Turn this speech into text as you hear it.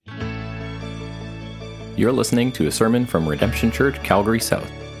You're listening to a sermon from Redemption Church, Calgary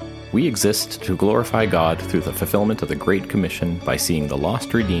South. We exist to glorify God through the fulfillment of the Great Commission by seeing the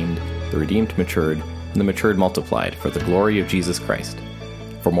lost redeemed, the redeemed matured, and the matured multiplied for the glory of Jesus Christ.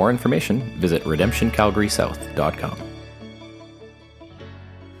 For more information, visit redemptioncalgarysouth.com.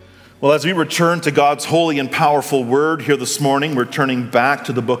 Well, as we return to God's holy and powerful word here this morning, we're turning back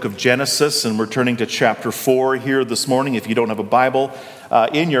to the book of Genesis, and we're turning to chapter 4 here this morning. If you don't have a Bible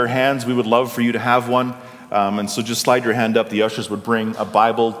in your hands, we would love for you to have one. And so just slide your hand up. The ushers would bring a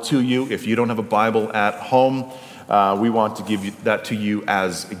Bible to you. If you don't have a Bible at home, we want to give that to you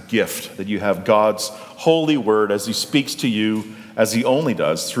as a gift, that you have God's holy word as he speaks to you, as he only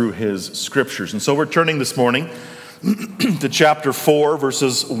does through his scriptures. And so we're turning this morning to chapter 4,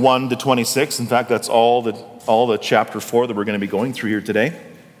 verses 1 to 26. In fact, that's all the chapter 4 that we're going to be going through here today.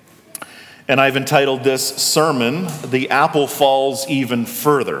 And I've entitled this sermon, "The Apple Falls Even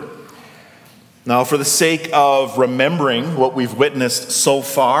Further." Now, for the sake of remembering what we've witnessed so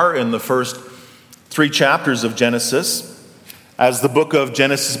far in the first 3 chapters of Genesis, as the book of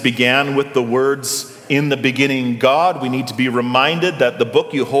Genesis began with the words, "In the beginning, God," we need to be reminded that the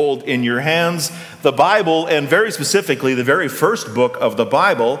book you hold in your hands, the Bible, and very specifically, the very first book of the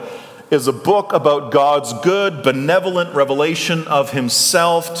Bible, is a book about God's good, benevolent revelation of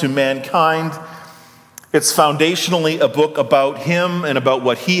himself to mankind. It's foundationally a book about him and about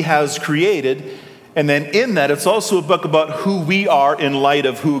what he has created. And then in that, it's also a book about who we are in light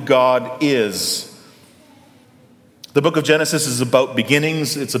of who God is. The book of Genesis is about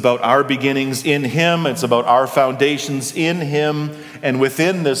beginnings. It's about our beginnings in him. It's about our foundations in him. And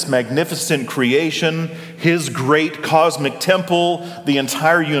within this magnificent creation, his great cosmic temple, the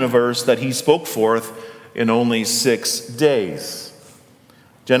entire universe that he spoke forth in only 6 days.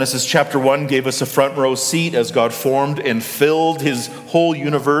 Genesis chapter 1 gave us a front row seat as God formed and filled his whole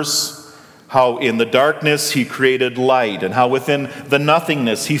universe. How in the darkness he created light, and how within the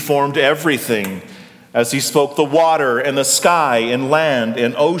nothingness he formed everything. As he spoke the water and the sky and land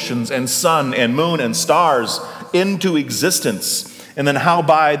and oceans and sun and moon and stars into existence. And then how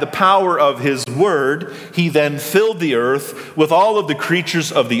by the power of his word, he then filled the earth with all of the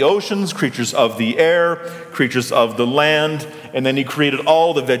creatures of the oceans, creatures of the air, creatures of the land. And then he created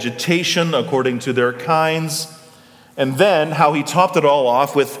all the vegetation according to their kinds. And then how he topped it all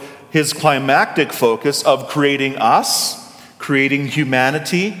off with his climactic focus of creating us, creating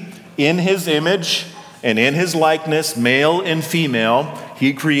humanity in his image and in his likeness, male and female.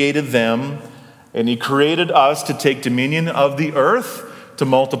 He created them, and he created us to take dominion of the earth, to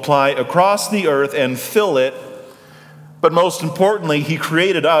multiply across the earth and fill it. But most importantly, he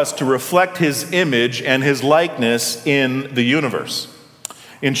created us to reflect his image and his likeness in the universe.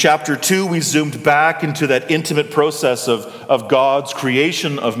 In chapter 2, we zoomed back into that intimate process of God's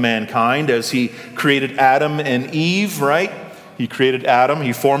creation of mankind as he created Adam and Eve, right? He created Adam,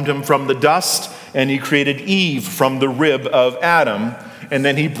 he formed him from the dust, and he created Eve from the rib of Adam, and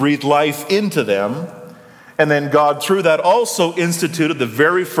then he breathed life into them. And then God, through that, also instituted the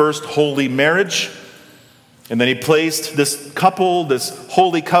very first holy marriage. And then he placed this couple, this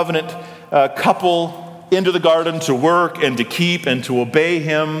holy covenant couple, into the garden to work and to keep and to obey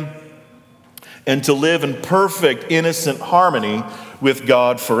him and to live in perfect, innocent harmony with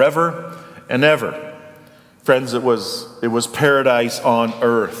God forever and ever. Friends, it was paradise on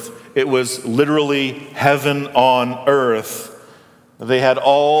earth. It was literally heaven on earth. They had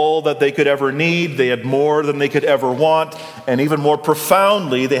all that they could ever need. They had more than they could ever want. And even more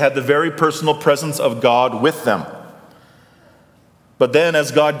profoundly, they had the very personal presence of God with them. But then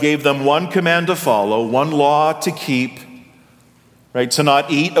as God gave them one command to follow, one law to keep, right, to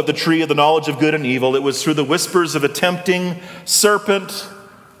not eat of the tree of the knowledge of good and evil, it was through the whispers of a tempting serpent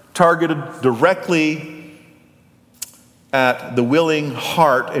targeted directly at the willing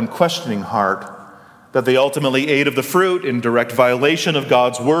heart and questioning heart that they ultimately ate of the fruit in direct violation of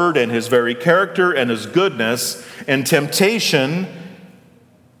God's word and his very character and his goodness. And temptation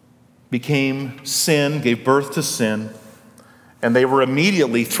became sin, gave birth to sin. And they were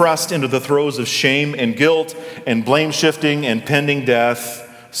immediately thrust into the throes of shame and guilt and blame shifting and pending death.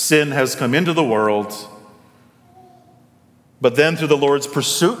 Sin has come into the world. But then through the Lord's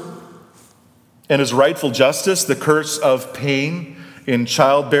pursuit and his rightful justice, the curse of pain in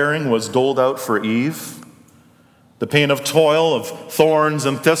childbearing was doled out for Eve. The pain of toil, of thorns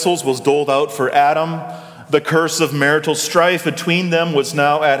and thistles was doled out for Adam. The curse of marital strife between them was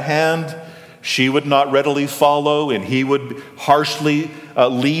now at hand. She would not readily follow, and he would harshly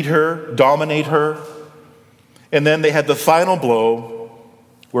lead her, dominate her. And then they had the final blow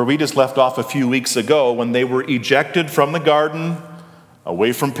where we just left off a few weeks ago when they were ejected from the garden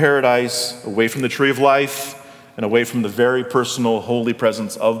away from paradise, away from the tree of life, and away from the very personal holy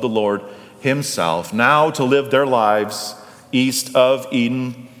presence of the Lord himself, now to live their lives east of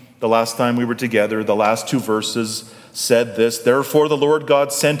Eden. The last time we were together, the last two verses said this: "Therefore the Lord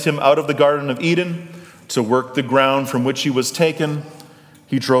God sent him out of the Garden of Eden to work the ground from which he was taken.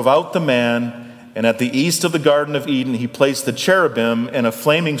 He drove out the man, and at the east of the Garden of Eden he placed the cherubim and a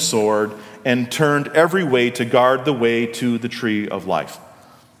flaming sword, and turned every way to guard the way to the tree of life."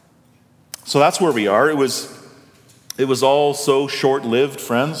 So that's where we are. It was all so short-lived,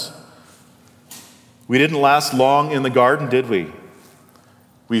 friends. We didn't last long in the garden, did we?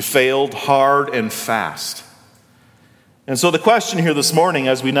 We failed hard and fast. And so the question here this morning,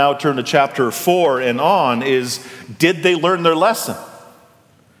 as we now turn to chapter 4 and on, is, did they learn their lesson?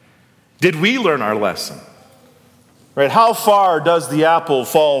 Did we learn our lesson? Right? How far does the apple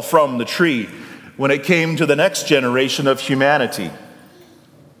fall from the tree when it came to the next generation of humanity?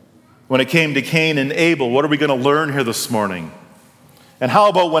 When it came to Cain and Abel, what are we going to learn here this morning? And how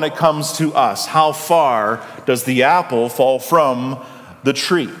about when it comes to us? How far does the apple fall from the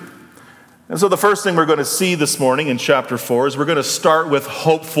tree? And so the first thing we're going to see this morning in chapter 4 is we're going to start with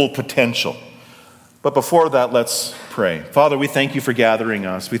hopeful potential. But before that, let's pray. Father, we thank you for gathering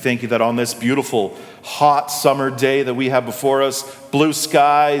us. We thank you that on this beautiful, hot summer day that we have before us, blue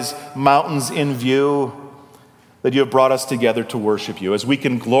skies, mountains in view, that you have brought us together to worship you. As we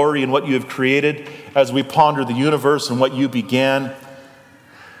can glory in what you have created, as we ponder the universe and what you began,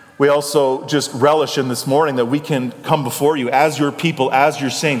 we also just relish in this morning that we can come before you as your people, as your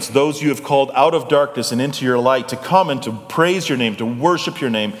saints, those you have called out of darkness and into your light, to come and to praise your name, to worship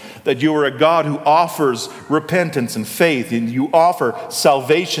your name, that you are a God who offers repentance and faith, and you offer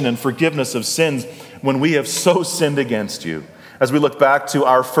salvation and forgiveness of sins when we have so sinned against you. As we look back to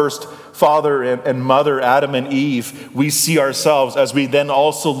our first father and mother, Adam and Eve, we see ourselves as we then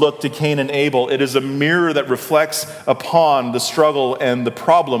also look to Cain and Abel. It is a mirror that reflects upon the struggle and the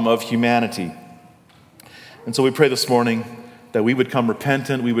problem of humanity. And so we pray this morning that we would come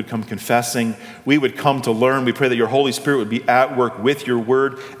repentant, we would come confessing, we would come to learn. We pray that your Holy Spirit would be at work with your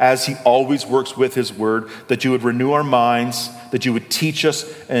word as he always works with his word, that you would renew our minds, that you would teach us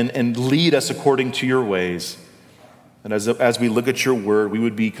and lead us according to your ways. And as we look at your word, we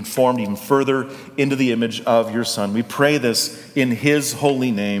would be conformed even further into the image of your Son. We pray this in his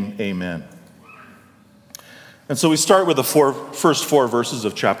holy name. Amen. And so we start with the first four verses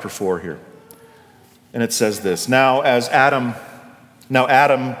of chapter 4 here. And it says this: Now Adam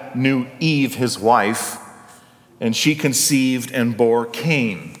knew Eve, his wife, and she conceived and bore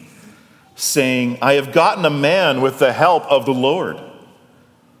Cain, saying, I have gotten a man with the help of the Lord.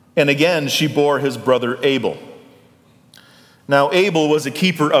 And again she bore his brother Abel. Now Abel was a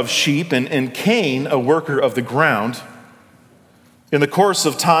keeper of sheep, and Cain a worker of the ground. In the course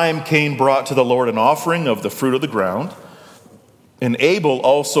of time, Cain brought to the Lord an offering of the fruit of the ground, and Abel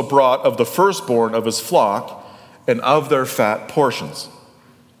also brought of the firstborn of his flock and of their fat portions.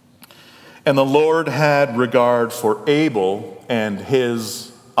 And the Lord had regard for Abel and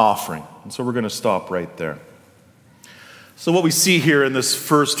his offering. And so we're going to stop right there. So what we see here in this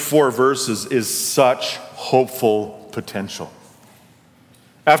first 4 verses is such hopeful potential.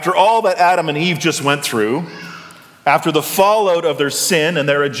 After all that Adam and Eve just went through, after the fallout of their sin and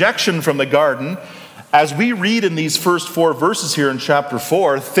their ejection from the garden, as we read in these first 4 verses here in chapter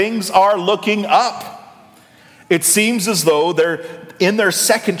 4, things are looking up. It seems as though they're in their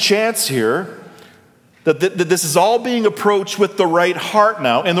second chance here, that this is all being approached with the right heart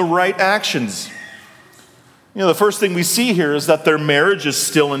now and the right actions. You know, the first thing we see here is that their marriage is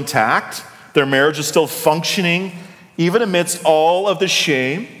still intact. Their marriage is still functioning, even amidst all of the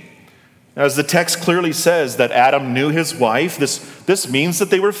shame. As the text clearly says that Adam knew his wife, this means that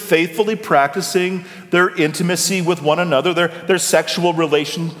they were faithfully practicing their intimacy with one another, their sexual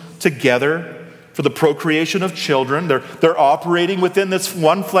relation together for the procreation of children. They're operating within this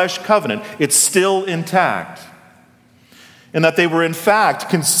one flesh covenant. It's still intact. And that they were in fact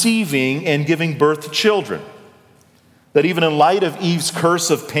conceiving and giving birth to children. That even in light of Eve's curse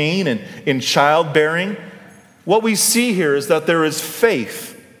of pain and in childbearing, what we see here is that there is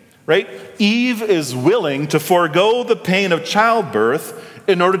faith, right? Eve is willing to forego the pain of childbirth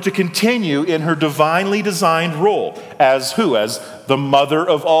in order to continue in her divinely designed role as who? As the mother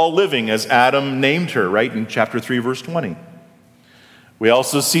of all living, as Adam named her, right, in chapter 3, verse 20. We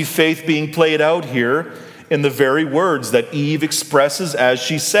also see faith being played out here in the very words that Eve expresses as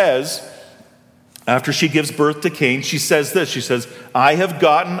she says, after she gives birth to Cain, she says this, she says, I have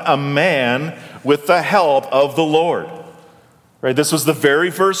gotten a man with the help of the Lord. Right? This was the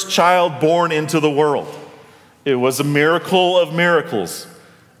very first child born into the world. It was a miracle of miracles.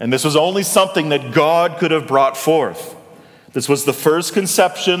 And this was only something that God could have brought forth. This was the first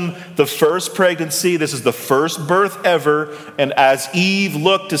conception, the first pregnancy. This is the first birth ever. And as Eve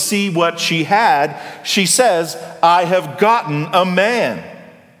looked to see what she had, she says, I have gotten a man.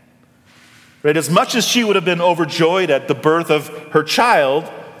 Right? As much as she would have been overjoyed at the birth of her child,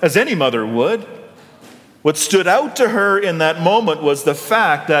 as any mother would, what stood out to her in that moment was the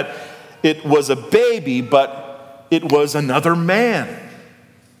fact that it was a baby, but it was another man.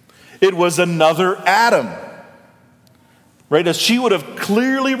 It was another Adam. Right? As she would have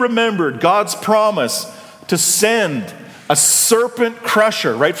clearly remembered God's promise to send a serpent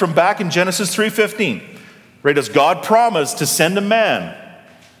crusher, right, from back in Genesis 3:15. Right? As God promised to send a man,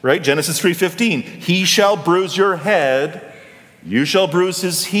 right? Genesis 3:15. He shall bruise your head, you shall bruise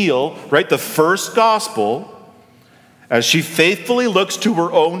his heel, right? The first gospel. As she faithfully looks to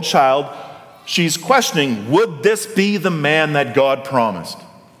her own child, she's questioning, would this be the man that God promised?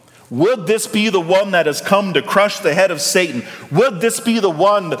 Would this be the one that has come to crush the head of Satan? Would this be the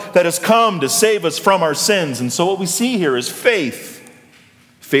one that has come to save us from our sins? And so what we see here is faith.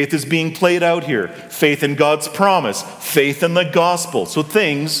 Faith is being played out here. Faith in God's promise. Faith in the gospel. So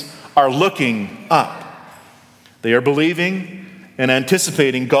things are looking up. They are believing and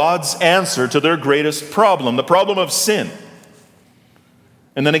anticipating God's answer to their greatest problem, the problem of sin.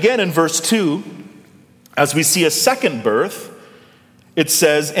 And then again in verse 2, as we see a second birth, it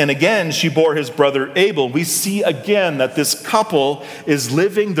says, and again she bore his brother Abel. We see again that this couple is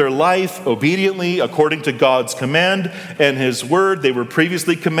living their life obediently according to God's command and his word. They were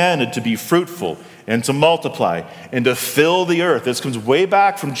previously commanded to be fruitful and to multiply and to fill the earth. This comes way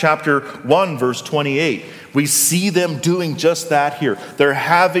back from chapter 1, verse 28. We see them doing just that here. They're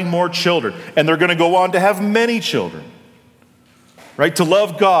having more children, and they're going to go on to have many children. Right? To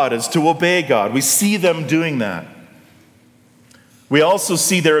love God is to obey God. We see them doing that. We also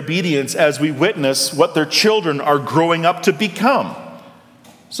see their obedience as we witness what their children are growing up to become.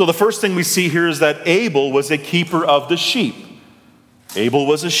 So the first thing we see here is that Abel was a keeper of the sheep. Abel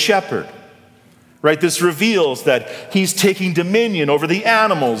was a shepherd. Right? This reveals that he's taking dominion over the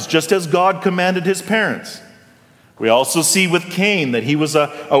animals, just as God commanded his parents. We also see with Cain that he was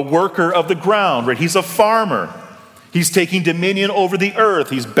a worker of the ground. Right? He's a farmer. He's taking dominion over the earth.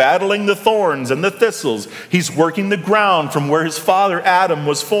 He's battling the thorns and the thistles. He's working the ground from where his father Adam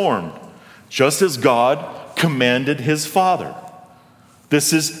was formed, just as God commanded his father.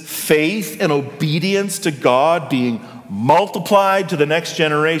 This is faith and obedience to God being multiplied to the next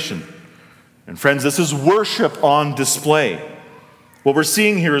generation. And friends, this is worship on display. What we're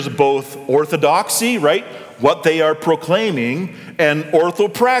seeing here is both orthodoxy, right, what they are proclaiming, and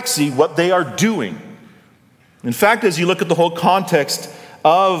orthopraxy, what they are doing. In fact, as you look at the whole context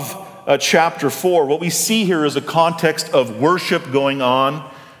of chapter 4, what we see here is a context of worship going on.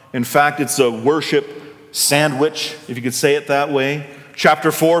 In fact, it's a worship sandwich, if you could say it that way.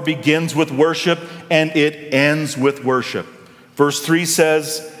 Chapter 4 begins with worship, and it ends with worship. Verse 3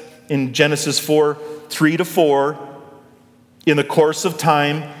 says in Genesis 4, 3-4, in the course of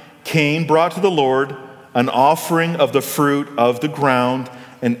time, Cain brought to the Lord an offering of the fruit of the ground,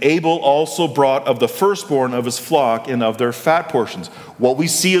 and Abel also brought of the firstborn of his flock and of their fat portions. What we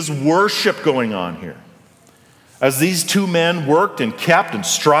see is worship going on here. As these two men worked and kept and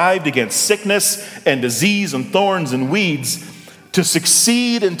strived against sickness and disease and thorns and weeds to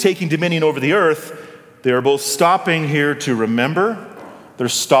succeed in taking dominion over the earth, they are both stopping here to remember, they're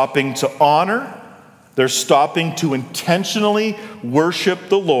stopping to honor, they're stopping to intentionally worship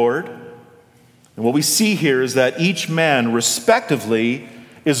the Lord. And what we see here is that each man respectively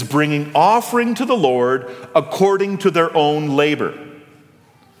is bringing offering to the Lord according to their own labor.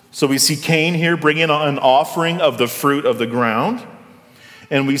 So we see Cain here bringing an offering of the fruit of the ground,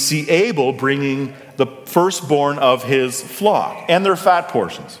 and we see Abel bringing the firstborn of his flock and their fat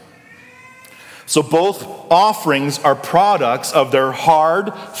portions. So both offerings are products of their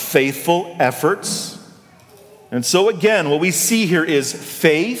hard, faithful efforts. And so again, what we see here is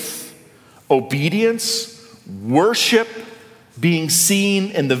faith, obedience, worship being seen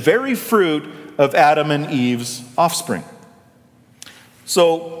in the very fruit of Adam and Eve's offspring.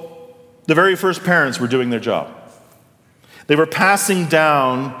 So the very first parents were doing their job. They were passing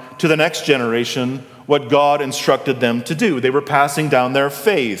down to the next generation what God instructed them to do. They were passing down their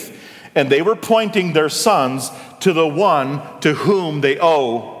faith, and they were pointing their sons to the one to whom they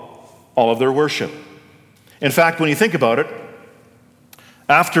owe all of their worship. In fact, when you think about it,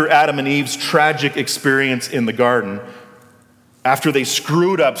 after Adam and Eve's tragic experience in the garden, after they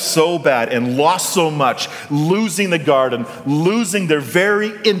screwed up so bad and lost so much, losing the garden, losing their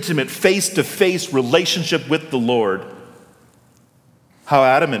very intimate face-to-face relationship with the Lord, how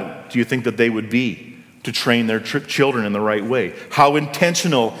adamant do you think that they would be to train their children in the right way? How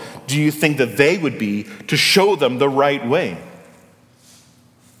intentional do you think that they would be to show them the right way?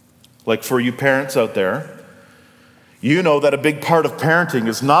 Like for you parents out there, you know that a big part of parenting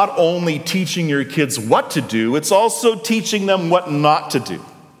is not only teaching your kids what to do, it's also teaching them what not to do.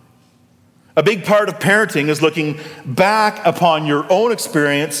 A big part of parenting is looking back upon your own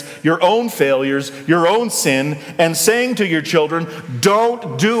experience, your own failures, your own sin, and saying to your children,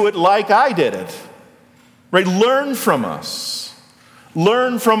 don't do it like I did it. Right? Learn from us.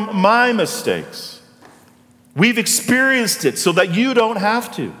 Learn from my mistakes. We've experienced it so that you don't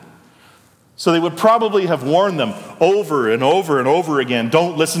have to. So they would probably have warned them over and over and over again,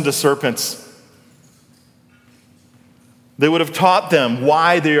 don't listen to serpents. They would have taught them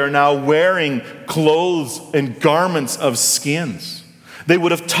why they are now wearing clothes and garments of skins. They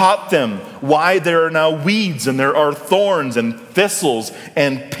would have taught them why there are now weeds and there are thorns and thistles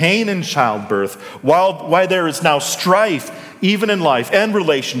and pain in childbirth, why there is now strife even in life and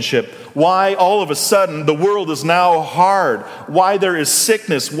relationship, why all of a sudden the world is now hard, why there is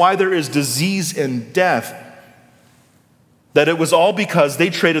sickness, why there is disease and death. That it was all because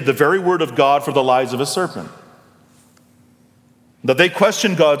they traded the very word of God for the lies of a serpent. That they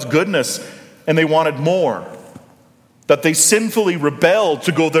questioned God's goodness and they wanted more. That they sinfully rebelled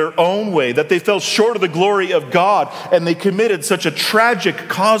to go their own way. That they fell short of the glory of God and they committed such a tragic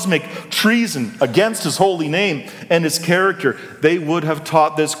cosmic treason against his holy name and his character. They would have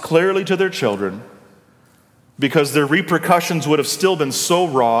taught this clearly to their children because their repercussions would have still been so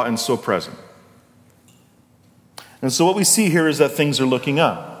raw and so present. And so what we see here is that things are looking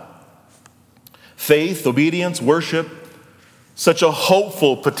up. Faith, obedience, worship, such a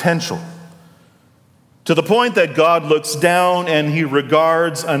hopeful potential. To the point that God looks down and he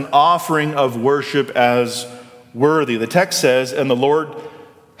regards an offering of worship as worthy. The text says, and the Lord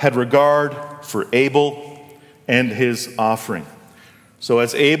had regard for Abel and his offering. So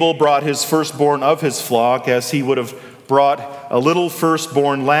as Abel brought his firstborn of his flock, as he would have brought a little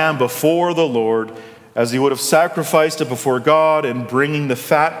firstborn lamb before the Lord, as he would have sacrificed it before God and bringing the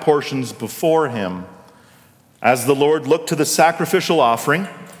fat portions before him, as the Lord looked to the sacrificial offering,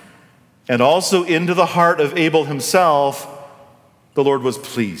 and also into the heart of Abel himself, the Lord was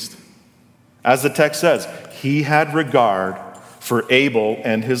pleased. As the text says, he had regard for Abel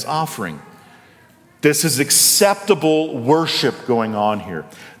and his offering. This is acceptable worship going on here.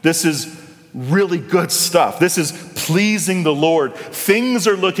 This is really good stuff. This is pleasing the Lord. Things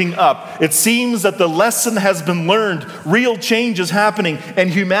are looking up. It seems that the lesson has been learned. Real change is happening, and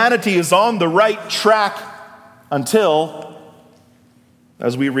humanity is on the right track until,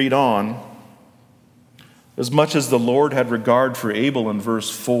 as we read on, as much as the Lord had regard for Abel in verse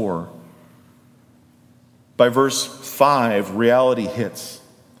 4, by verse 5, reality hits.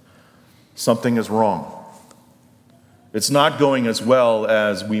 Something is wrong. It's not going as well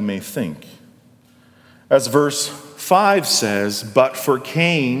as we may think. As verse 5 says, but for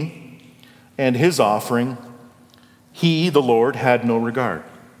Cain and his offering, he, the Lord, had no regard.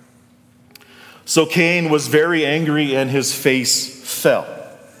 So Cain was very angry and his face fell.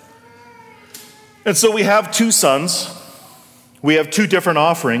 And so we have two sons. We have two different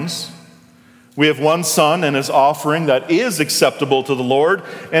offerings. We have one son and his offering that is acceptable to the Lord,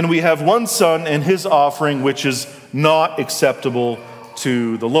 and we have one son and his offering which is not acceptable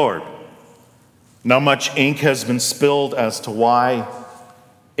to the Lord. Now much ink has been spilled as to why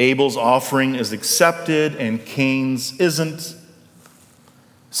Abel's offering is accepted and Cain's isn't.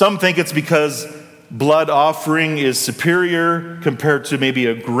 Some think it's because blood offering is superior compared to maybe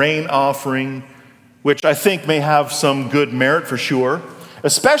a grain offering, which I think may have some good merit for sure,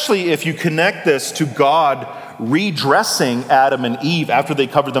 especially if you connect this to God redressing Adam and Eve after they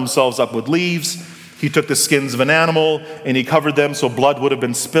covered themselves up with leaves. He took the skins of an animal and he covered them so blood would have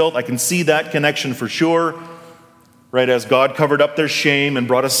been spilt. I can see that connection for sure, right? As God covered up their shame and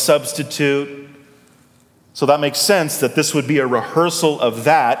brought a substitute. So that makes sense that this would be a rehearsal of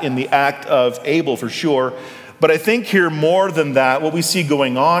that in the act of Abel for sure. But I think here more than that, what we see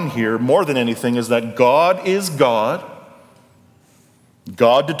going on here more than anything is that God is God.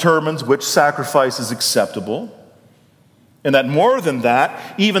 God determines which sacrifice is acceptable. And that more than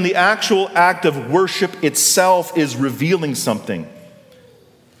that, even the actual act of worship itself is revealing something.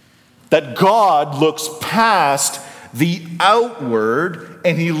 That God looks past the outward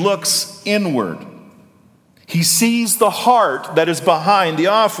and he looks inward. He sees the heart that is behind the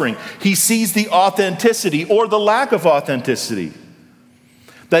offering. He sees the authenticity or the lack of authenticity.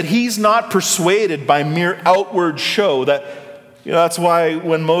 That he's not persuaded by mere outward show. That's why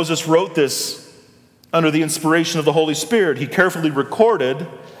when Moses wrote this under the inspiration of the Holy Spirit, he carefully recorded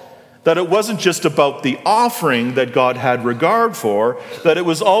that it wasn't just about the offering that God had regard for, that it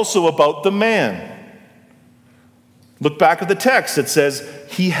was also about the man. Look back at the text. It says,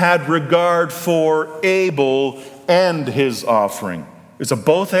 he had regard for Abel and his offering. There's a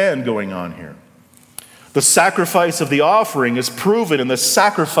both and going on here. The sacrifice of the offering is proven in the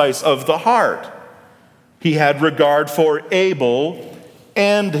sacrifice of the heart. He had regard for Abel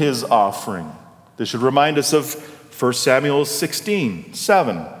and his offering. This should remind us of 1 Samuel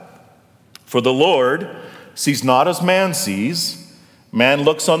 16:7. For the Lord sees not as man sees. Man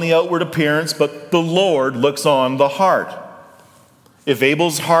looks on the outward appearance, but the Lord looks on the heart. If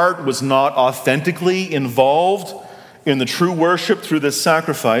Abel's heart was not authentically involved in the true worship through this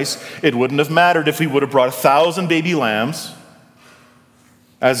sacrifice, it wouldn't have mattered if he would have brought 1,000 baby lambs.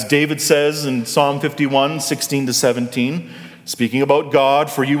 As David says in Psalm 51:16-17, speaking about God,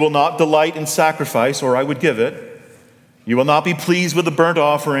 for you will not delight in sacrifice, or I would give it. You will not be pleased with the burnt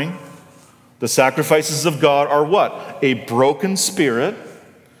offering. The sacrifices of God are what? A broken spirit,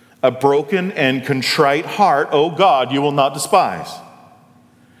 a broken and contrite heart, O God, you will not despise.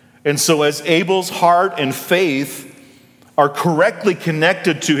 And so as Abel's heart and faith are correctly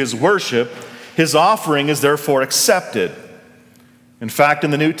connected to his worship, his offering is therefore accepted. In fact,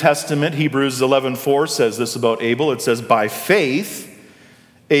 in the New Testament, Hebrews 11:4 says this about Abel. It says, by faith,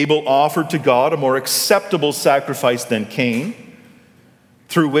 Abel offered to God a more acceptable sacrifice than Cain,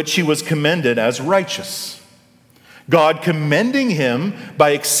 through which he was commended as righteous. God commending him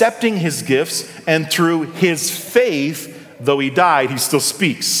by accepting his gifts, and through his faith, though he died, he still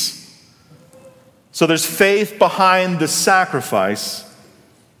speaks. So there's faith behind the sacrifice.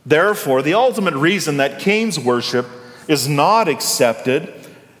 Therefore, the ultimate reason that Cain's worship is not accepted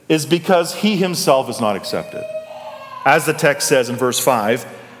is because he himself is not accepted. As the text says in verse 5,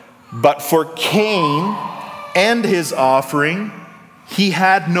 but for Cain and his offering, he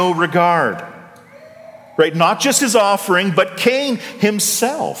had no regard. Right? Not just his offering, but Cain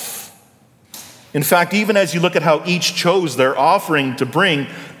himself. In fact, even as you look at how each chose their offering to bring,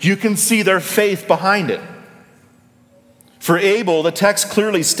 you can see their faith behind it. For Abel, the text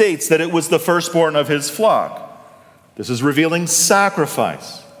clearly states that it was the firstborn of his flock. This is revealing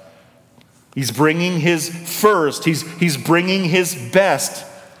sacrifice. He's bringing his first. He's bringing his best.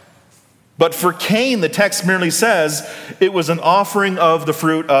 But for Cain, the text merely says it was an offering of the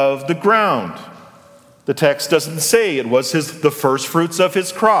fruit of the ground. The text doesn't say it was the first fruits of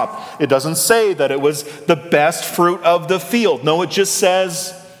his crop. It doesn't say that it was the best fruit of the field. No, it just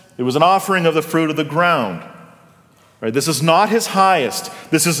says it was an offering of the fruit of the ground. Right? This is not his highest.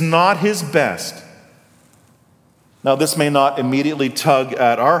 This is not his best. Now, this may not immediately tug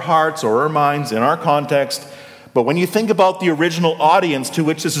at our hearts or our minds in our context, but when you think about the original audience to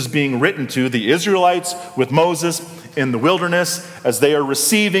which this is being written to, the Israelites with Moses in the wilderness, as they are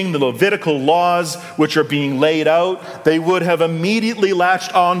receiving the Levitical laws which are being laid out, they would have immediately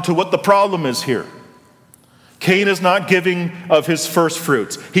latched on to what the problem is here. Cain is not giving of his first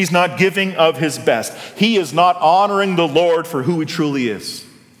fruits. He's not giving of his best. He is not honoring the Lord for who he truly is,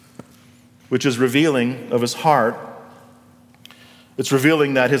 which is revealing of his heart. It's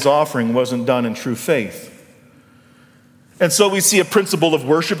revealing that his offering wasn't done in true faith. And so we see a principle of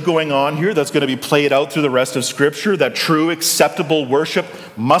worship going on here that's going to be played out through the rest of Scripture, that true, acceptable worship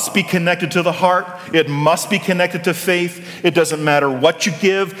must be connected to the heart. It must be connected to faith. It doesn't matter what you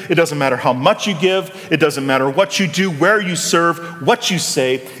give. It doesn't matter how much you give. It doesn't matter what you do, where you serve, what you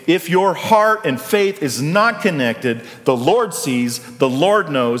say. If your heart and faith is not connected, the Lord sees, the Lord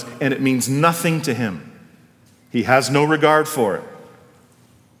knows, and it means nothing to him. He has no regard for it.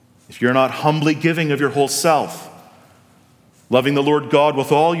 If you're not humbly giving of your whole self, loving the Lord God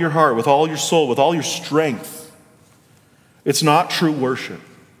with all your heart, with all your soul, with all your strength, it's not true worship.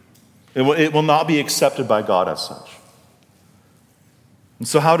 It will not be accepted by God as such. And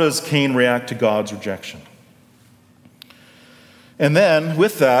so how does Cain react to God's rejection? And then,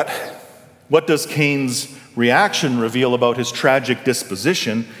 with that, what does Cain's reaction reveal about his tragic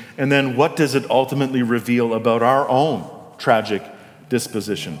disposition? And then what does it ultimately reveal about our own tragic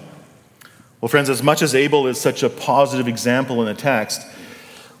disposition? Well, friends, as much as Abel is such a positive example in the text,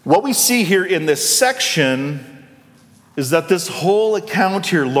 what we see here in this section is that this whole account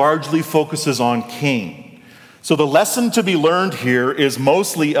here largely focuses on Cain. So the lesson to be learned here is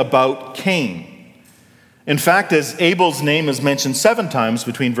mostly about Cain. In fact, as Abel's name is mentioned 7 times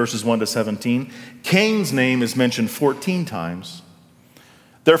between verses 1 to 17, Cain's name is mentioned 14 times.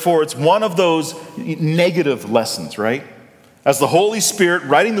 Therefore, it's one of those negative lessons, right? As the Holy Spirit,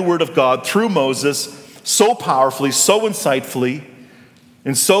 writing the Word of God through Moses, so powerfully, so insightfully,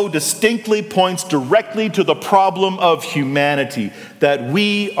 and so distinctly points directly to the problem of humanity, that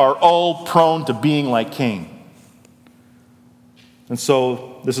we are all prone to being like Cain. And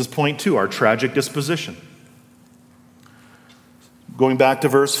so this is point 2, our tragic disposition. Going back to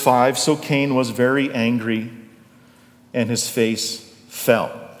verse 5, so Cain was very angry, and his face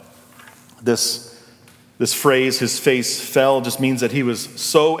fell. This phrase, his face fell, just means that he was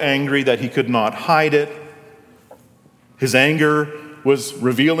so angry that he could not hide it. His anger was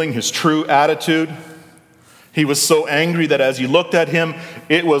revealing his true attitude. He was so angry that as you looked at him,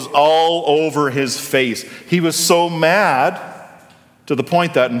 it was all over his face. He was so mad to the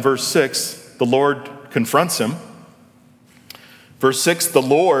point that in verse 6, the Lord confronts him. Verse 6, the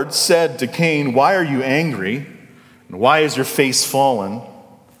Lord said to Cain, "Why are you angry? And why is your face fallen?"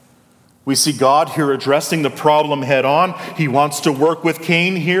 We see God here addressing the problem head on. He wants to work with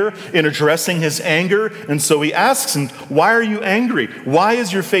Cain here in addressing his anger. And so he asks him, "Why are you angry? Why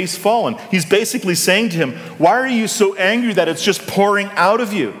is your face fallen?" He's basically saying to him, "Why are you so angry that it's just pouring out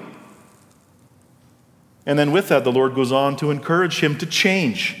of you?" And then with that, the Lord goes on to encourage him to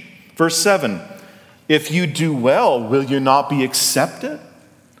change. Verse 7, "If you do well, will you not be accepted?"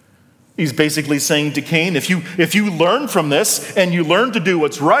 He's basically saying to Cain, if you learn from this and you learn to do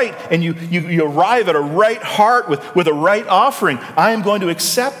what's right and you arrive at a right heart with a right offering, I am going to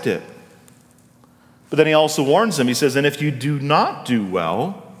accept it. But then he also warns him. He says, and if you do not do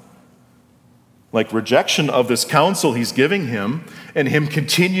well, like rejection of this counsel he's giving him and him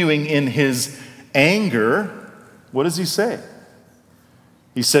continuing in his anger, what does he say?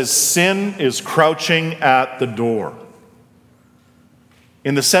 He says, sin is crouching at the door.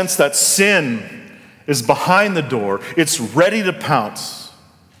 In the sense that sin is behind the door, it's ready to pounce.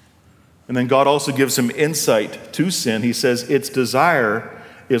 And then God also gives him insight to sin. He says, its desire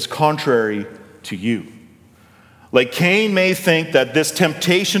is contrary to you. Like Cain may think that this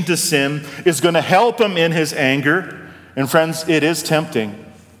temptation to sin is going to help him in his anger. And friends, it is tempting.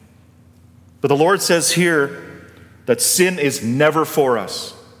 But the Lord says here that sin is never for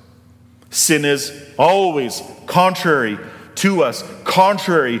us. Sin is always contrary to us,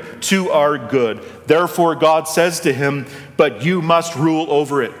 contrary to our good. Therefore, God says to him, but you must rule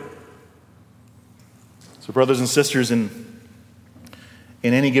over it. So, brothers and sisters, in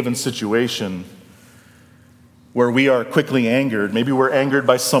any given situation where we are quickly angered, maybe we're angered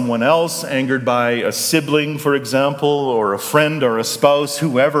by someone else, angered by a sibling, for example, or a friend or a spouse,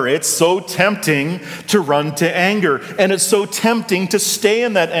 whoever, it's so tempting to run to anger. And it's so tempting to stay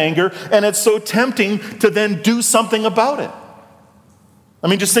in that anger. And it's so tempting to then do something about it. I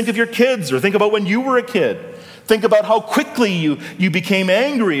mean, just think of your kids, or think about when you were a kid. Think about how quickly you became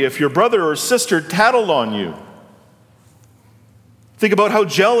angry if your brother or sister tattled on you. Think about how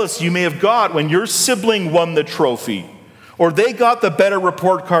jealous you may have got when your sibling won the trophy, or they got the better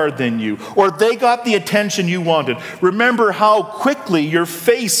report card than you, or they got the attention you wanted. Remember how quickly your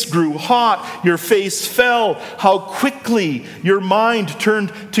face grew hot, your face fell, how quickly your mind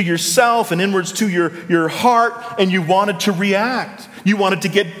turned to yourself and inwards to your heart, and you wanted to react. You wanted to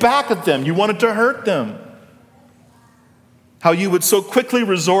get back at them. You wanted to hurt them. How you would so quickly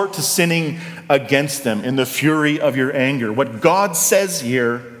resort to sinning against them in the fury of your anger. What God says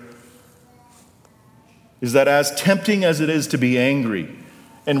here is that as tempting as it is to be angry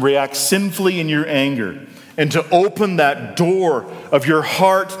and react sinfully in your anger and to open that door of your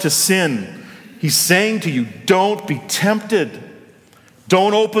heart to sin, he's saying to you, don't be tempted.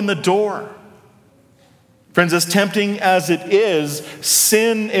 Don't open the door. Friends, as tempting as it is,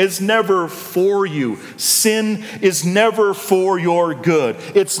 sin is never for you. Sin is never for your good.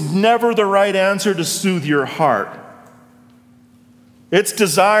 It's never the right answer to soothe your heart. Its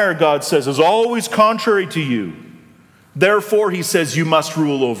desire, God says, is always contrary to you. Therefore, he says, you must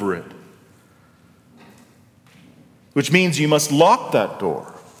rule over it. Which means you must lock that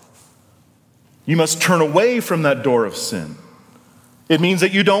door. You must turn away from that door of sin. It means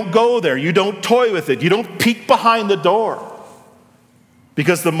that you don't go there. You don't toy with it. You don't peek behind the door.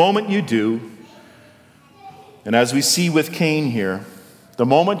 Because the moment you do, and as we see with Cain here, the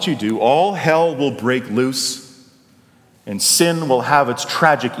moment you do, all hell will break loose and sin will have its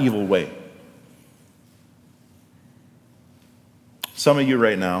tragic evil way. Some of you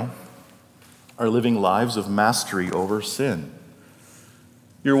right now are living lives of mastery over sin.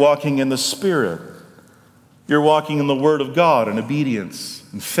 You're walking in the Spirit. You're walking in the Word of God in obedience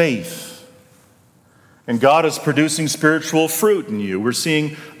and faith. And God is producing spiritual fruit in you. We're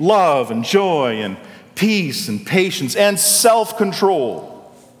seeing love and joy and peace and patience and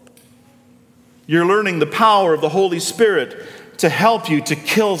self-control. You're learning the power of the Holy Spirit to help you to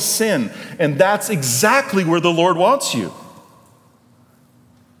kill sin. And that's exactly where the Lord wants you.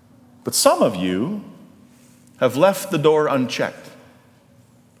 But some of you have left the door unchecked.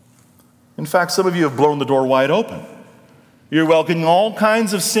 In fact, some of you have blown the door wide open. You're welcoming all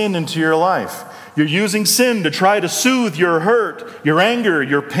kinds of sin into your life. You're using sin to try to soothe your hurt, your anger,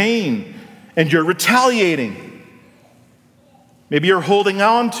 your pain, and you're retaliating. Maybe you're holding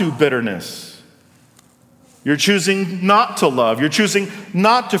on to bitterness. You're choosing not to love. You're choosing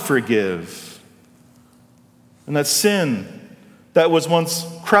not to forgive. And that sin that was once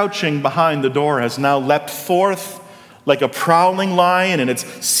crouching behind the door has now leapt forth like a prowling lion, and it's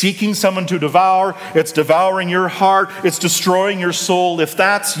seeking someone to devour. It's devouring your heart. It's destroying your soul. If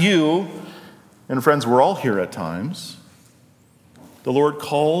that's you, and friends, we're all here at times, the Lord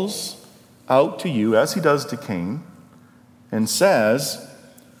calls out to you, as he does to Cain, and says,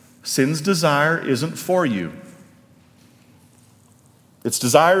 sin's desire isn't for you. Its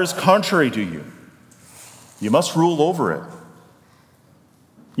desire is contrary to you. You must rule over it.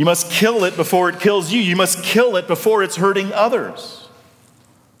 You must kill it before it kills you. You must kill it before it's hurting others.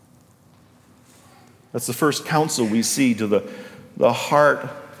 That's the first counsel we see to the heart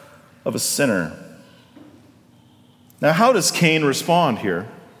of a sinner. Now, how does Cain respond here?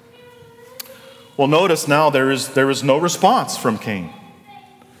 Well, notice now there is no response from Cain.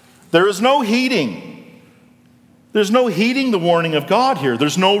 There is no heeding. There's no heeding the warning of God here.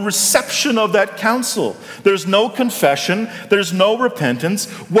 There's no reception of that counsel. There's no confession. There's no repentance.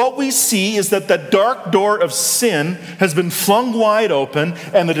 What we see is that the dark door of sin has been flung wide open,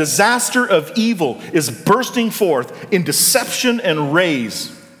 and the disaster of evil is bursting forth in deception and rage.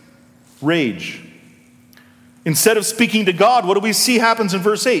 Instead of speaking to God, what do we see happens in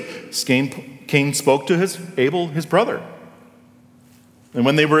verse 8? Cain spoke to Abel, his brother. And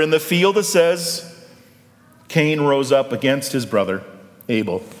when they were in the field, it says, Cain rose up against his brother,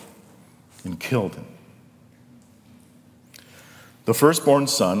 Abel, and killed him. The firstborn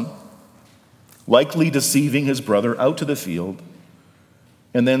son, likely deceiving his brother out to the field,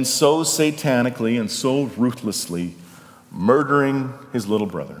 and then so satanically and so ruthlessly murdering his little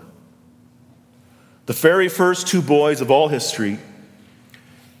brother. The very first two boys of all history,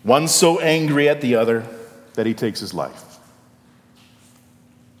 one so angry at the other that he takes his life.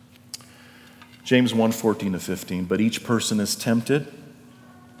 James 1:14-15, but each person is tempted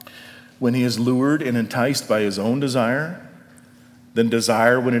when he is lured and enticed by his own desire. Then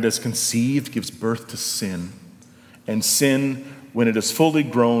desire, when it is conceived, gives birth to sin. And sin, when it is fully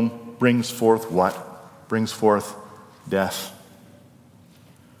grown, brings forth what? Brings forth death.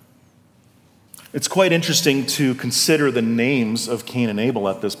 It's quite interesting to consider the names of Cain and Abel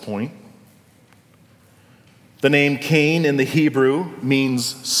at this point. The name Cain in the Hebrew means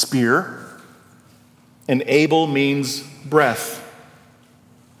spear, and Abel means breath.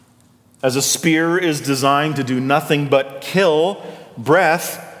 As a spear is designed to do nothing but kill,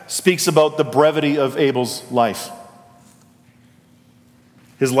 breath speaks about the brevity of Abel's life.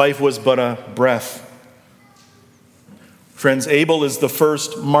 His life was but a breath. Friends, Abel is the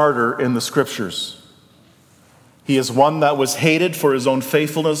first martyr in the Scriptures. He is one that was hated for his own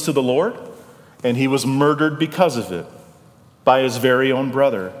faithfulness to the Lord, and he was murdered because of it by his very own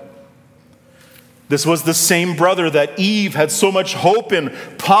brother. This was the same brother that Eve had so much hope in,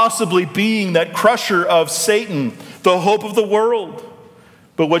 possibly being that crusher of Satan, the hope of the world.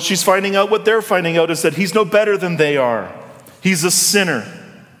 But what she's finding out, what they're finding out, is that he's no better than they are. He's a sinner.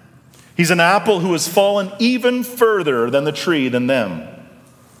 He's an apple who has fallen even further than the tree than them.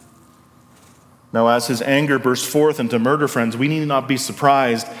 Now, as his anger bursts forth into murder, friends, we need not be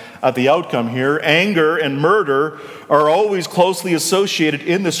surprised at the outcome here. Anger and murder are always closely associated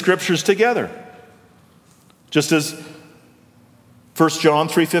in the Scriptures together. Just as 1 John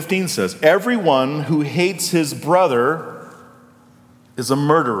 3:15 says, everyone who hates his brother is a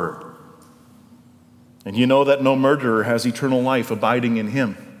murderer. And you know that no murderer has eternal life abiding in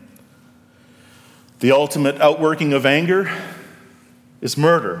him. The ultimate outworking of anger is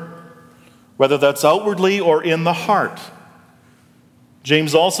murder, whether that's outwardly or in the heart.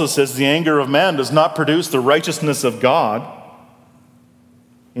 James also says the anger of man does not produce the righteousness of God.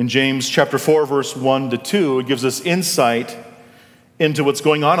 In James chapter 4, verse 1-2, it gives us insight into what's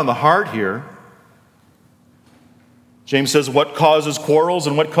going on in the heart here. James says, what causes quarrels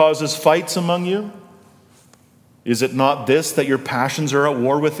and what causes fights among you? Is it not this, that your passions are at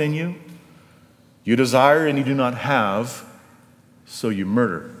war within you? You desire and you do not have, so you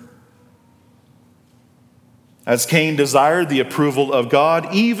murder. As Cain desired the approval of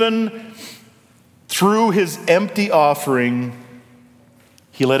God, even through his empty offering,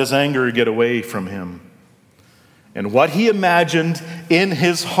 he let his anger get away from him. And what he imagined in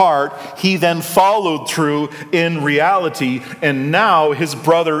his heart, he then followed through in reality. And now his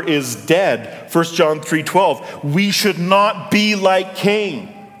brother is dead. 1 John 3:12. We should not be like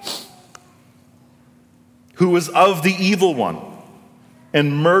Cain, who was of the evil one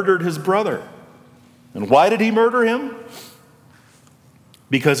and murdered his brother. And why did he murder him?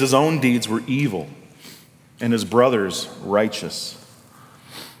 Because his own deeds were evil and his brother's righteous.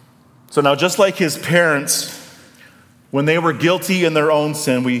 So now, just like his parents, when they were guilty in their own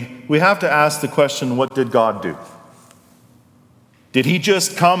sin, we have to ask the question, what did God do? Did he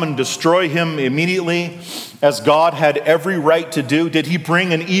just come and destroy him immediately, as God had every right to do? Did he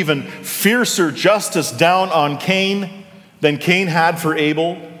bring an even fiercer justice down on Cain than Cain had for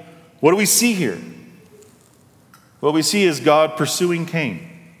Abel? What do we see here? What we see is God pursuing Cain.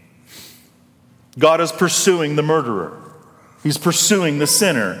 God is pursuing the murderer. He's pursuing the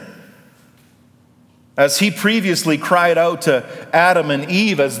sinner. As he previously cried out to Adam and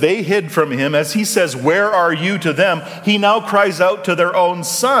Eve as they hid from him, as he says, "Where are you?" to them, he now cries out to their own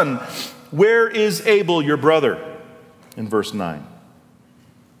son, "Where is Abel, your brother?" in verse 9.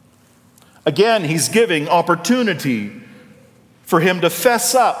 Again, he's giving opportunity for him to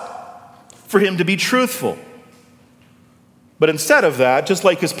fess up, for him to be truthful. But instead of that, just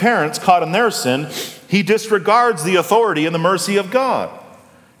like his parents caught in their sin, he disregards the authority and the mercy of God.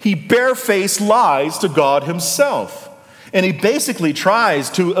 He barefaced lies to God himself. And he basically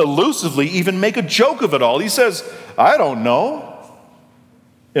tries to elusively even make a joke of it all. He says, "I don't know.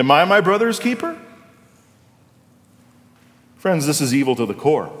 Am I my brother's keeper?" Friends, this is evil to the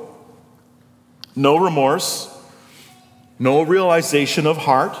core. No remorse, no realization of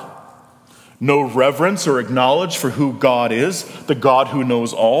heart, no reverence or acknowledge for who God is, the God who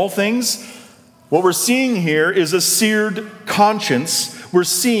knows all things. What we're seeing here is a seared conscience. We're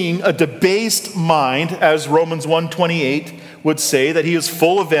seeing a debased mind, as Romans 1:28 would say, that he is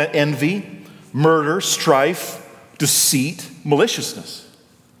full of envy, murder, strife, deceit, maliciousness.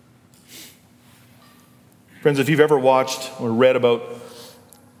 Friends, if you've ever watched or read about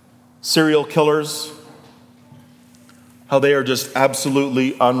serial killers, how they are just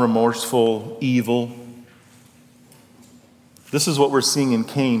absolutely unremorseful, evil, this is what we're seeing in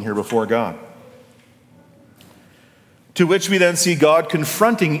Cain here before God. To which we then see God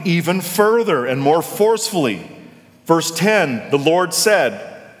confronting even further and more forcefully. Verse 10, the Lord said,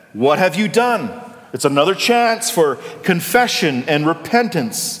 "What have you done?" It's another chance for confession and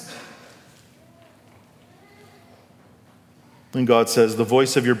repentance. And God says, "The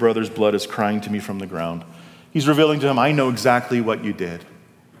voice of your brother's blood is crying to me from the ground." He's revealing to him, I know exactly what you did.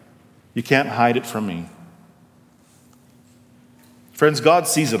 You can't hide it from me. Friends, God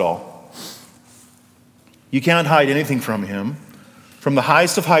sees it all. You can't hide anything from him. From the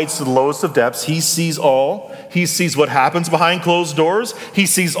highest of heights to the lowest of depths, he sees all. He sees what happens behind closed doors. He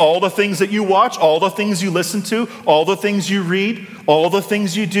sees all the things that you watch, all the things you listen to, all the things you read, all the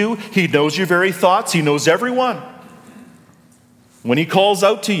things you do. He knows your very thoughts. He knows everyone. When he calls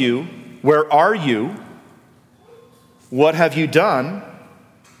out to you, "Where are you? What have you done?"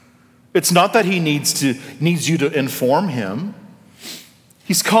 It's not that he needs you to inform him.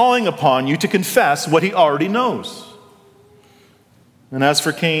 He's calling upon you to confess what he already knows. And as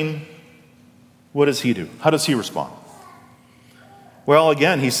for Cain, what does he do? How does he respond? Well,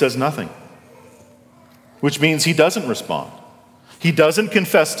 again, he says nothing, which means he doesn't respond. He doesn't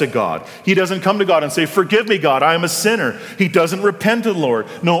confess to God. He doesn't come to God and say, "Forgive me, God, I am a sinner." He doesn't repent to the Lord.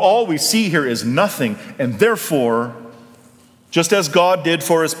 No, all we see here is nothing. And therefore, just as God did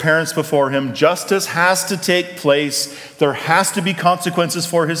for his parents before him, justice has to take place. There has to be consequences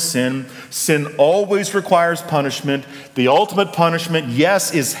for his sin. Sin always requires punishment. The ultimate punishment,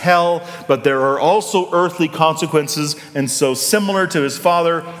 yes, is hell, but there are also earthly consequences. And so, similar to his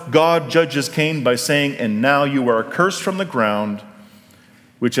father, God judges Cain by saying, "And now you are accursed from the ground,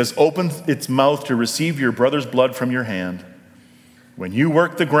 which has opened its mouth to receive your brother's blood from your hand. When you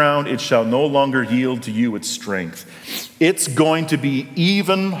work the ground, it shall no longer yield to you its strength." It's going to be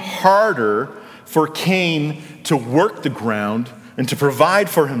even harder for Cain to work the ground and to provide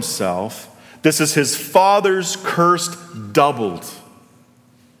for himself. This is his father's curse doubled.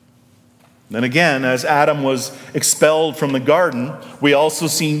 Then again, as Adam was expelled from the garden, we also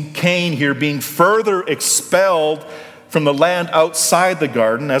see Cain here being further expelled from the land outside the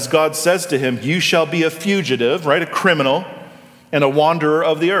garden, as God says to him, "You shall be a fugitive," right, a criminal, and a wanderer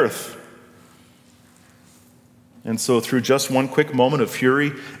of the earth. And so through just one quick moment of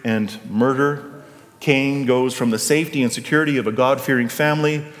fury and murder, Cain goes from the safety and security of a God-fearing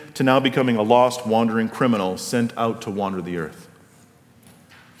family to now becoming a lost, wandering criminal sent out to wander the earth.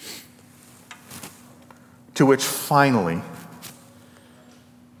 To which finally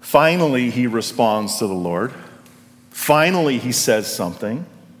he responds to the Lord. Finally he says something.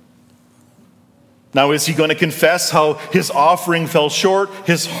 Now, is he going to confess how his offering fell short?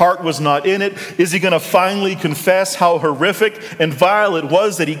 His heart was not in it. Is he going to finally confess how horrific and vile it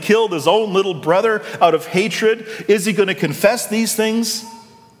was that he killed his own little brother out of hatred? Is he going to confess these things?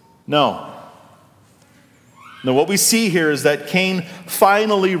 No. No, what we see here is that Cain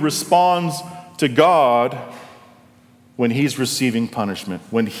finally responds to God when he's receiving punishment,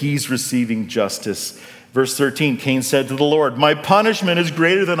 when he's receiving justice. Verse 13, Cain said to the Lord, "My punishment is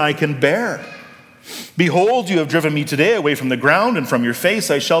greater than I can bear. Behold, you have driven me today away from the ground, and from your face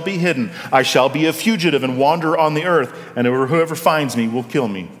I shall be hidden. I shall be a fugitive and wander on the earth, and whoever finds me will kill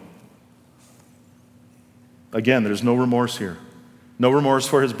me." Again, there's no remorse here. No remorse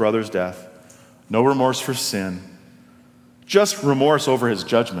for his brother's death. No remorse for sin. Just remorse over his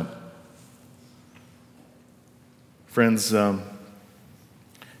judgment. Friends,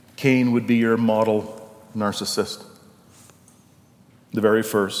 Cain would be your model narcissist. The very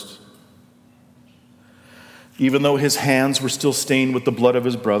first. Even though his hands were still stained with the blood of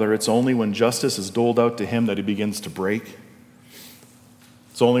his brother, it's only when justice is doled out to him that he begins to break.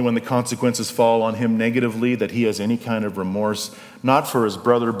 It's only when the consequences fall on him negatively that he has any kind of remorse, not for his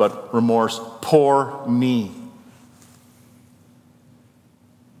brother, but remorse. Poor me.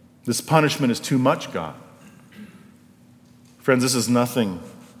 This punishment is too much, God. Friends, this is nothing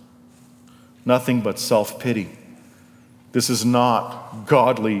but self-pity. This is not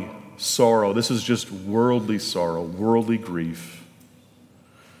godly sorrow. This is just worldly sorrow, worldly grief.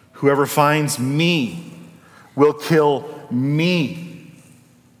 Whoever finds me will kill me.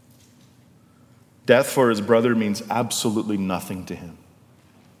 Death for his brother means absolutely nothing to him.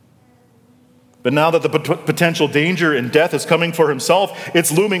 But now that the potential danger and death is coming for himself,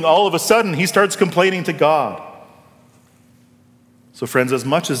 it's looming all of a sudden. He starts complaining to God. So friends, as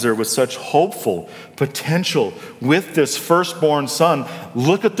much as there was such hopeful potential with this firstborn son,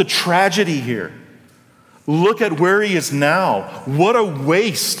 look at the tragedy here. Look at where he is now. What a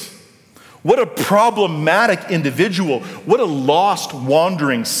waste. What a problematic individual. What a lost,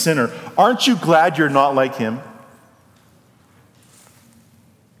 wandering sinner. Aren't you glad you're not like him?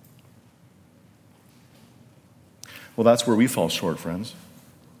 Well, that's where we fall short, friends.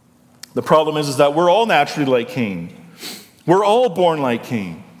 The problem is that we're all naturally like Cain. We're all born like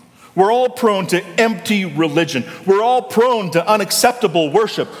Cain. We're all prone to empty religion. We're all prone to unacceptable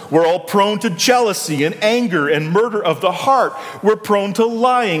worship. We're all prone to jealousy and anger and murder of the heart. We're prone to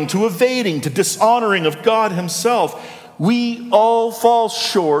lying, to evading, to dishonoring of God himself. We all fall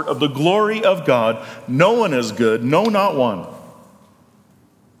short of the glory of God. No one is good, no, not one.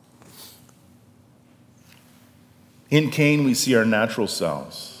 In Cain, we see our natural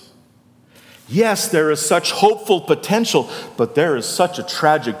selves. Yes, there is such hopeful potential, but there is such a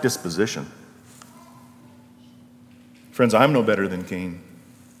tragic disposition. Friends, I'm no better than Cain.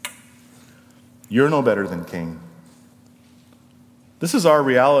 You're no better than Cain. This is our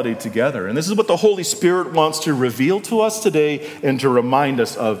reality together, and this is what the Holy Spirit wants to reveal to us today and to remind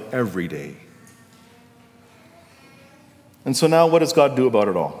us of every day. And so now, what does God do about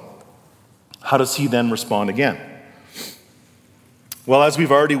it all? How does he then respond again? Well, as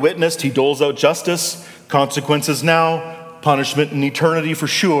we've already witnessed, he doles out justice, consequences now, punishment in eternity for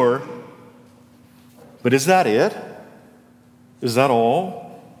sure. But is that it? Is that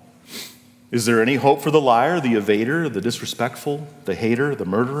all? Is there any hope for the liar, the evader, the disrespectful, the hater, the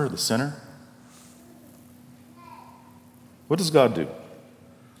murderer, the sinner? What does God do?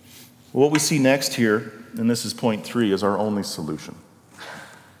 Well, what we see next here, and this is point 3, is our only solution.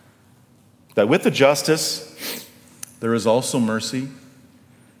 That with the justice, there is also mercy.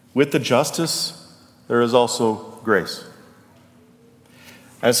 With the justice, there is also grace.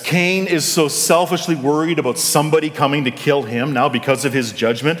 As Cain is so selfishly worried about somebody coming to kill him now because of his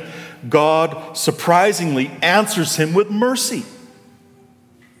judgment, God surprisingly answers him with mercy.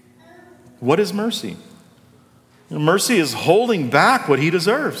 What is mercy? Mercy is holding back what he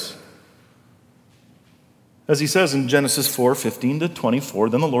deserves. As he says in Genesis 4:15-24,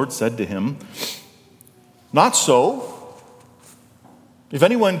 then the Lord said to him, "Not so. If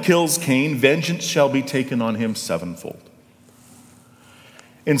anyone kills Cain, vengeance shall be taken on him sevenfold."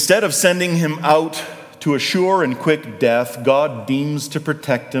 Instead of sending him out to a sure and quick death, God deems to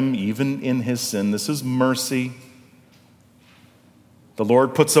protect him even in his sin. This is mercy. The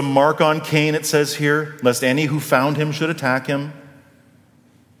Lord puts a mark on Cain, it says here, lest any who found him should attack him.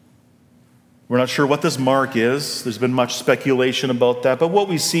 We're not sure what this mark is. There's been much speculation about that. But what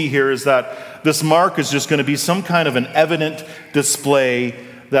we see here is that this mark is just going to be some kind of an evident display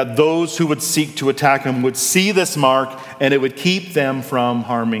that those who would seek to attack him would see this mark and it would keep them from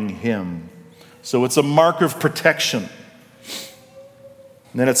harming him. So it's a mark of protection.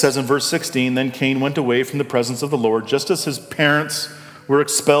 And then it says in verse 16, then Cain went away from the presence of the Lord, just as his parents were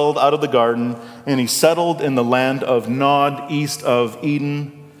expelled out of the garden, and he settled in the land of Nod, east of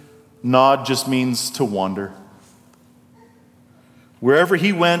Eden. Nod just means to wander. Wherever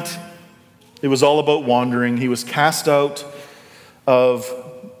he went, it was all about wandering. He was cast out of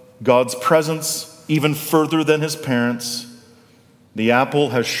God's presence even further than his parents. The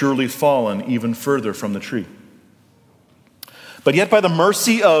apple has surely fallen even further from the tree. But yet by the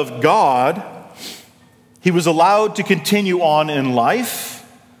mercy of God, he was allowed to continue on in life.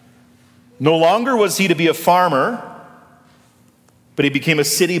 No longer was he to be a farmer, but he became a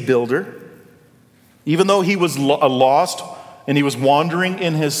city builder. Even though he was lost and he was wandering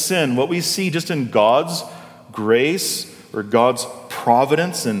in his sin, what we see just in God's grace or God's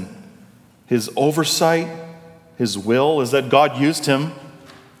providence and his oversight, his will, is that God used him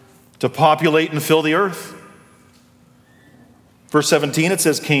to populate and fill the earth. Verse 17, it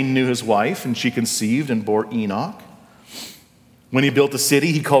says, Cain knew his wife, and she conceived and bore Enoch. When he built a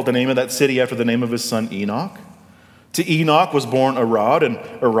city, he called the name of that city after the name of his son Enoch. To Enoch was born Arad, and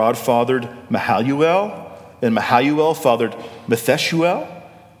Arad fathered Mahaluel, and Mahaluel fathered Metheshuel,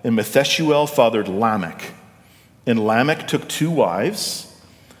 and Metheshuel fathered Lamech. And Lamech took 2 wives.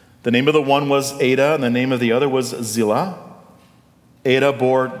 The name of the one was Ada, and the name of the other was Zillah. Ada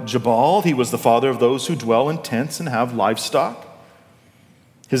bore Jabal. He was the father of those who dwell in tents and have livestock.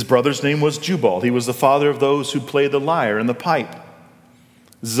 His brother's name was Jubal. He was the father of those who play the lyre and the pipe.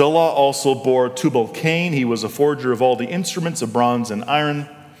 Zillah also bore Tubal-Cain. He was a forger of all the instruments of bronze and iron.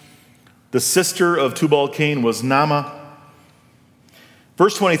 The sister of Tubal-Cain was Naamah.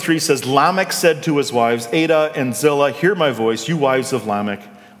 Verse 23 says, Lamech said to his wives, Ada and Zillah, hear my voice, you wives of Lamech.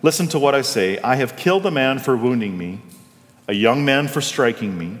 Listen to what I say. I have killed a man for wounding me, a young man for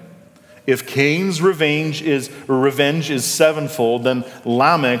striking me. If Cain's revenge is sevenfold, then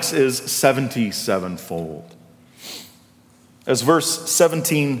Lamech's is 77-fold. As verses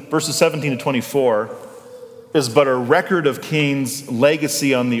 17 to 24 is but a record of Cain's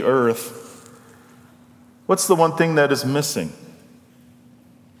legacy on the earth, what's the one thing that is missing?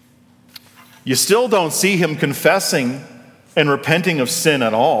 You still don't see him confessing and repenting of sin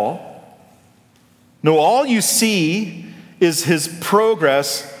at all. No, all you see is his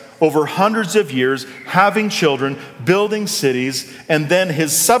progress over hundreds of years, having children, building cities, and then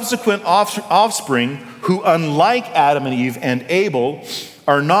his subsequent offspring, who, unlike Adam and Eve and Abel,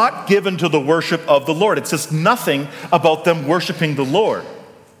 are not given to the worship of the Lord. It says nothing about them worshiping the Lord.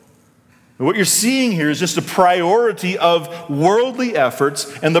 What you're seeing here is just a priority of worldly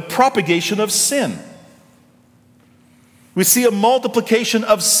efforts and the propagation of sin. We see a multiplication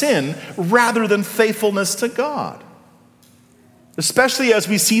of sin rather than faithfulness to God. Especially as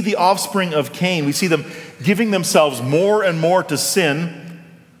we see the offspring of Cain, we see them giving themselves more and more to sin.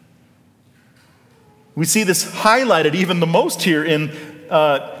 We see this highlighted even the most here in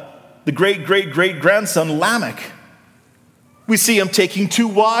the great-great-great-grandson Lamech. We see him taking 2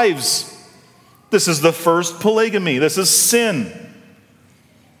 wives. This is the first polygamy. This is sin.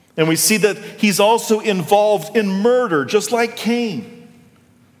 And we see that he's also involved in murder, just like Cain.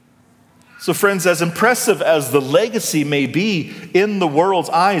 So friends, as impressive as the legacy may be in the world's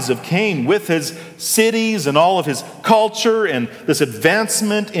eyes of Cain, with his cities and all of his culture and this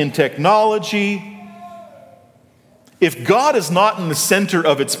advancement in technology, if God is not in the center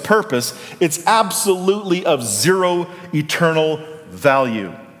of its purpose, it's absolutely of zero eternal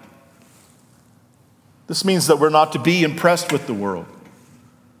value. This means that we're not to be impressed with the world.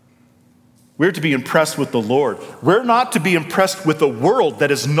 We're to be impressed with the Lord. We're not to be impressed with a world that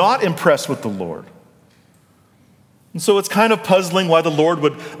is not impressed with the Lord. And so it's kind of puzzling why the Lord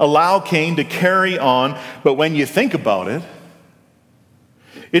would allow Cain to carry on, but when you think about it,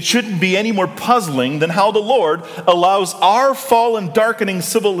 it shouldn't be any more puzzling than how the Lord allows our fallen, darkening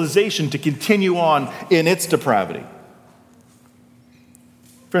civilization to continue on in its depravity.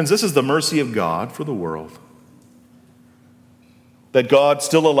 Friends, this is the mercy of God for the world. That God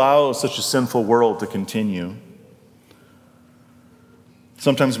still allows such a sinful world to continue.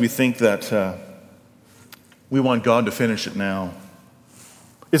 Sometimes we think that we want God to finish it now.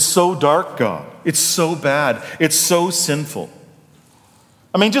 It's so dark, God. It's so bad. It's so sinful.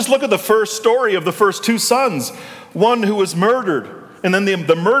 I mean, just look at the first story of the first 2 sons. One who was murdered, and then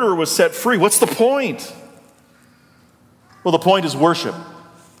the murderer was set free. What's the point? Well, the point is worship.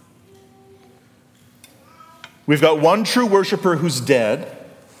 We've got one true worshiper who's dead,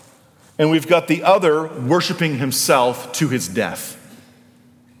 and we've got the other worshiping himself to his death.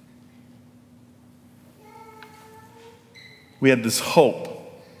 We had this hope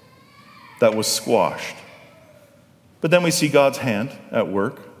that was squashed. But then we see God's hand at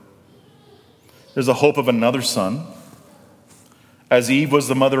work. There's a hope of another son. As Eve was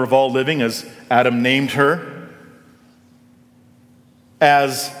the mother of all living, as Adam named her,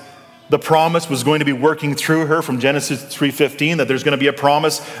 as the promise was going to be working through her from Genesis 3:15, that there's going to be a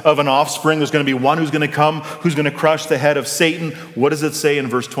promise of an offspring. There's going to be one who's going to come, who's going to crush the head of Satan. What does it say in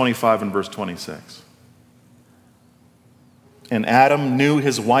verse 25 and verse 26? And Adam knew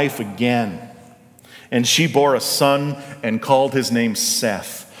his wife again, and she bore a son and called his name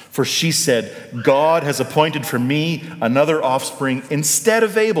Seth. For she said, God has appointed for me another offspring instead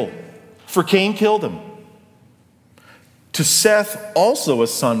of Abel, for Cain killed him. To Seth also a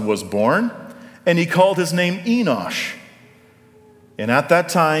son was born, and he called his name Enosh. And at that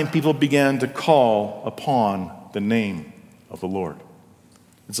time, people began to call upon the name of the Lord.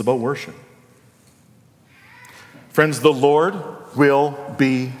 It's about worship. Friends, the Lord will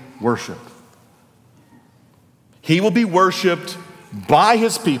be worshiped. He will be worshiped by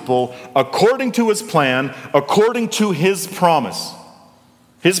his people according to his plan, according to his promise.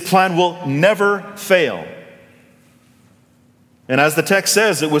 His plan will never fail. And as the text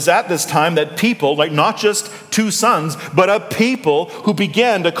says, it was at this time that people, like not just two sons, but a people who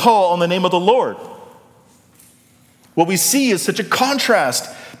began to call on the name of the Lord. What we see is such a contrast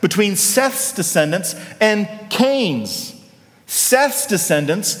between Seth's descendants and Cain's. Seth's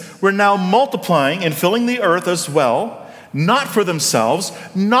descendants were now multiplying and filling the earth as well, not for themselves,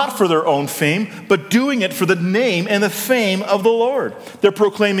 not for their own fame, but doing it for the name and the fame of the Lord. They're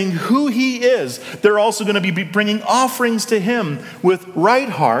proclaiming who he is. They're also going to be bringing offerings to him with right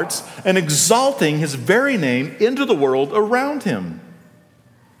hearts and exalting his very name into the world around him.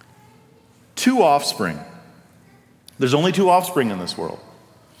 Two offspring. There's only two offspring in this world.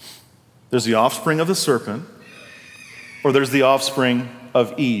 There's the offspring of the serpent, or there's the offspring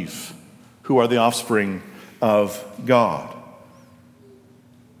of Eve, who are the offspring of God.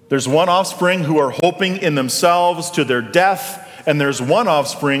 There's one offspring who are hoping in themselves to their death, and there's one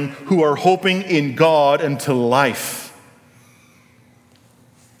offspring who are hoping in God and to life.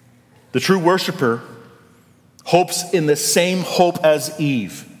 The true worshiper hopes in the same hope as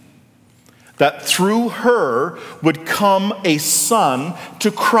Eve, that through her would come a son to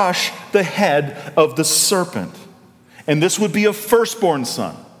crush the head of the serpent. And this would be a firstborn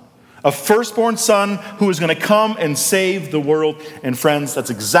son who is going to come and save the world. And friends, that's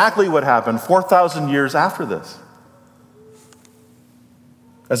exactly what happened 4,000 years after this.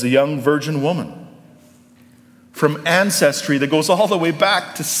 As a young virgin woman, from ancestry that goes all the way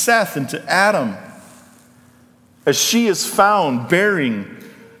back to Seth and to Adam, as she is found bearing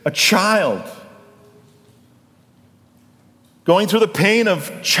a child, going through the pain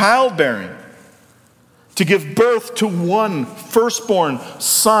of childbearing, to give birth to one firstborn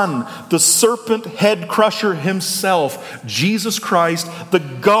son, the serpent head crusher himself, Jesus Christ, the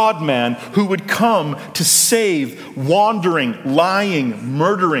God-man who would come to save wandering, lying,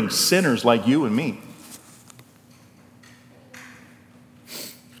 murdering sinners like you and me.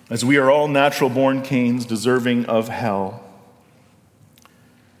 As we are all natural-born Cains deserving of hell,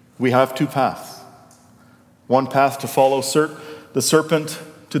 we have two paths. One path to follow the serpent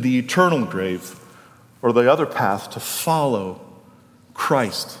to the eternal grave, or the other path to follow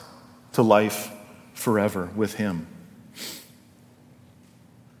Christ to life forever with him.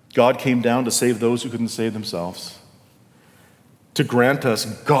 God came down to save those who couldn't save themselves, to grant us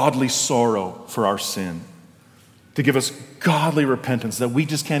godly sorrow for our sin, to give us godly repentance that we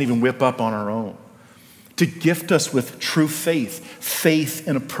just can't even whip up on our own, to gift us with true faith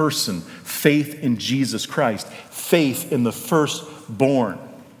in a person, faith in Jesus Christ, faith in the firstborn.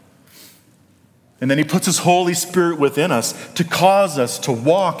 And then he puts his Holy Spirit within us to cause us to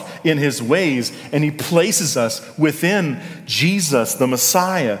walk in his ways. And he places us within Jesus, the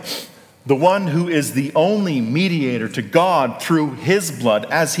Messiah, the one who is the only mediator to God through his blood,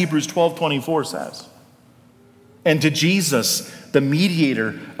 as Hebrews 12:24 says. And to Jesus, the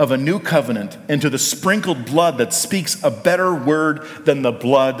mediator of a new covenant, and to the sprinkled blood that speaks a better word than the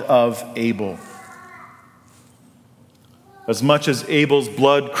blood of Abel. As much as Abel's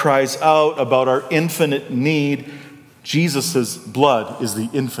blood cries out about our infinite need, Jesus' blood is the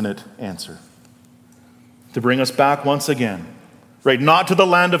infinite answer. To bring us back once again, right? Not to the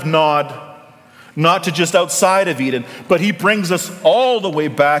land of Nod, not to just outside of Eden, but he brings us all the way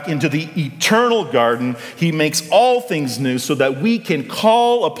back into the eternal garden. He makes all things new so that we can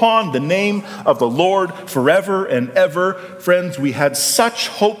call upon the name of the Lord forever and ever. Friends, we had such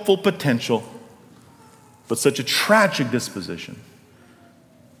hopeful potential, but such a tragic disposition.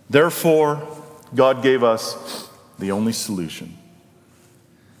 Therefore, God gave us the only solution.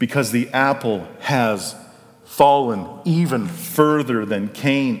 Because the apple has fallen even further than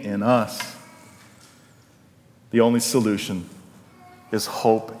Cain in us, the only solution is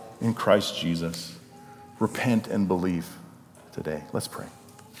hope in Christ Jesus. Repent and believe today. Let's pray.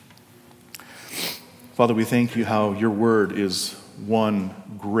 Father, we thank you how your word is one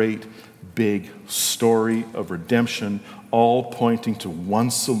great big story of redemption, all pointing to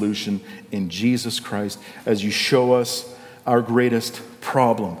one solution in Jesus Christ. As you show us our greatest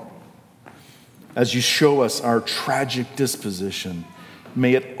problem, as you show us our tragic disposition,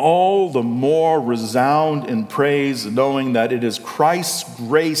 may it all the more resound in praise, knowing that it is Christ's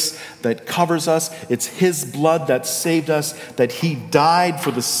grace that covers us. It's his blood that saved us, that he died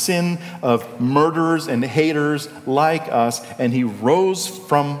for the sin of murderers and haters like us, and he rose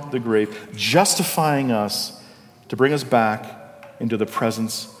from the grave, justifying us to bring us back into the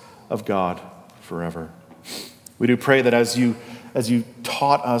presence of God forever. We do pray that as you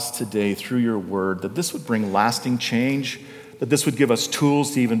taught us today through your word, that this would bring lasting change, that this would give us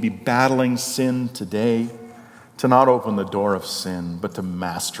tools to even be battling sin today, to not open the door of sin, but to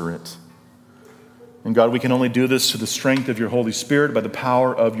master it. And God, we can only do this through the strength of your Holy Spirit, by the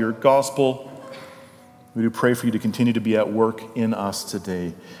power of your gospel. We do pray for you to continue to be at work in us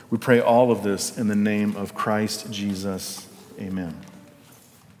today. We pray all of this in the name of Christ Jesus. Amen.